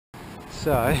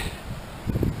So,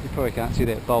 you probably can't see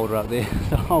that boulder up there,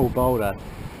 the whole boulder.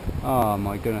 Oh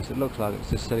my goodness, it looks like it's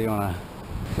just sitting on a...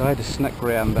 So I had to snick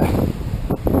around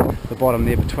the bottom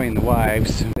there between the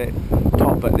waves. That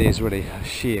top bit there is really a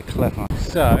sheer cliff.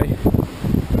 So,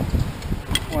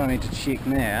 what I need to check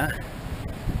now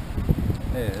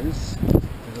is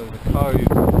there's a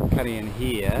cove cutting in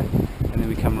here, and then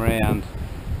we come around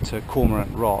to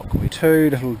Cormorant Rock. We're two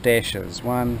little dashes,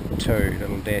 two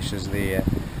little dashes there,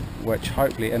 which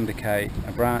hopefully indicate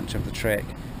a branch of the track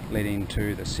leading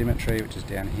to the cemetery, which is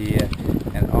down here.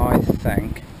 And I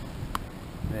think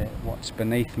that what's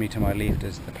beneath me to my left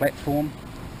is the platform.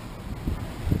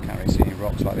 Can't really see any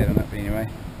rocks like that in it, but anyway.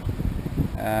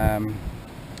 And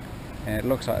it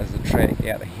looks like there's a track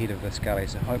out the head of this gully,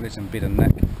 so hopefully it's in better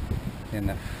nick than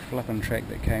the flipping track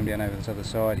that came down over this other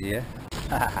side here.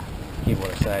 Hear what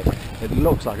I say. It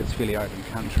looks like it's fairly open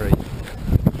country.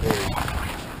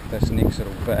 This next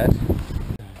little bit.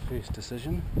 First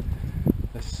decision.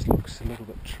 This looks a little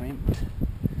bit tramped.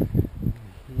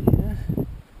 Here.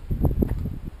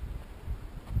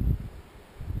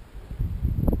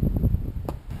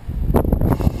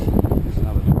 There's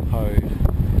another little cove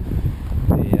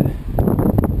there.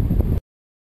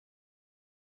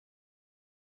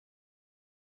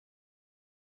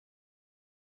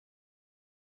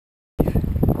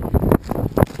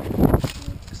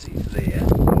 See there.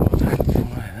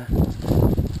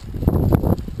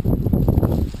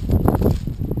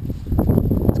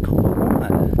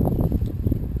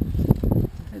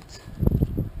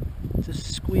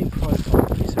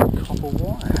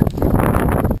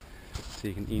 So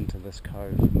you can enter this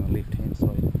cove from the left hand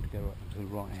side, you have to go up to the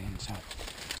right hand side.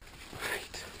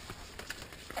 Right.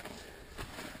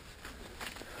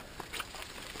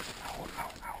 Ow,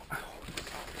 ow, ow, ow.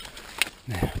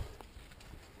 Now,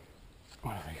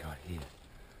 what have we got here?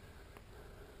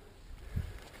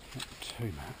 Not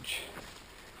too much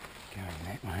going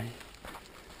that way,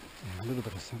 and a little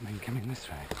bit of something coming this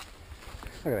way.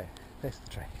 Look at that, that's the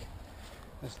track.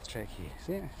 That's the track here.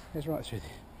 See it? That's right through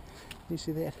there. You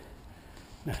see that?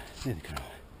 No, neither can I.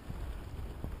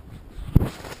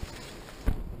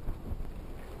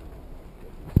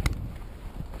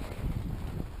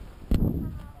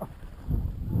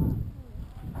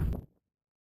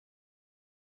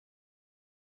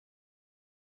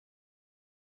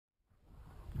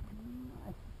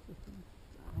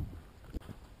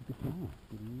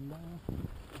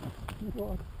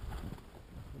 What?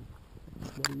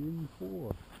 What are you in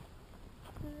for?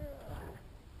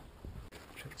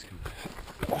 Track's coming.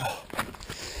 Oh!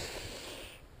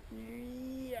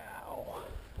 Yow!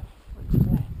 What's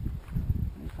that?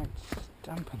 Anything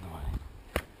stump in the way?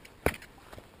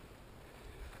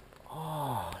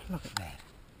 Oh, look at that.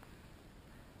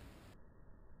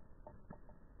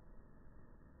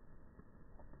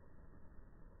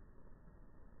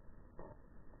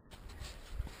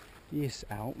 Yes,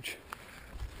 ouch.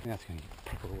 Now it's going to get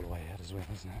proper all the way out as well,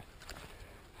 isn't it?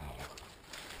 Oh,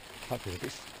 hopefully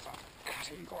this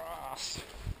cutting grass.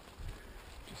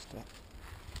 Just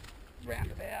round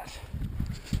it out.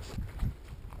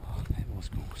 Oh, that was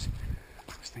gorgeous.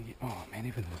 I was thinking, oh man,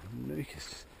 even the nuke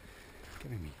is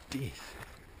giving me death.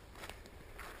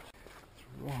 It's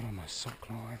right on my sock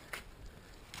line.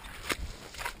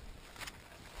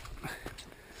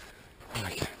 Oh, I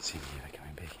can't see me ever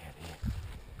coming back out here.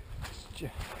 It's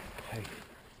just hey,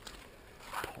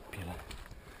 popular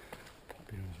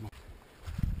as my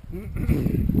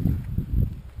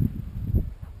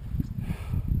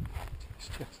it's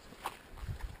just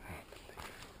unbelievable.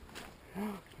 Oh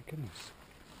my goodness.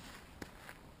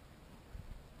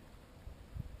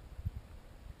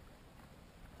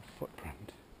 A footprint.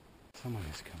 Someone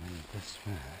has come in this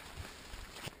far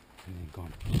and then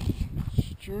gone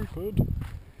stupid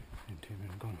and turned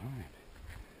around and gone home.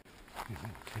 And they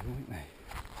were too, weren't they?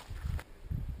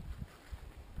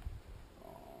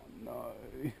 Oh no.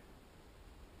 2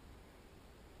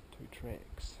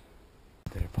 tracks.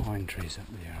 There are pine trees up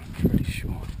there, I'm pretty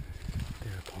sure.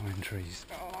 There are pine trees.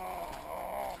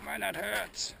 Oh man, that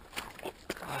hurts.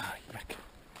 Ah, yuck.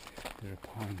 There are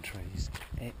pine trees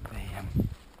at the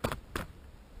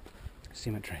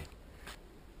cemetery.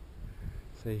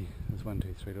 See, there's 1,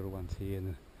 2, 3 little ones here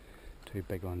and the 2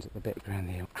 big ones at the background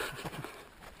there.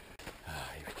 Ah,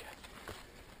 here we go.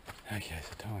 Okay,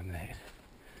 so time that.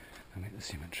 I'm at the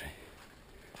cemetery.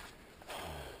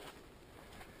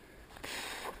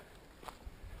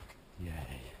 Yay.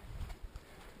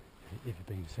 Have you ever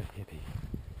been so happy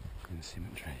in a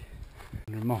cemetery?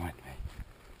 And remind me,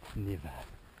 never,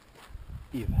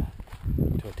 ever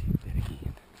to attempt that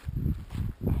again.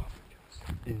 Oh my gosh.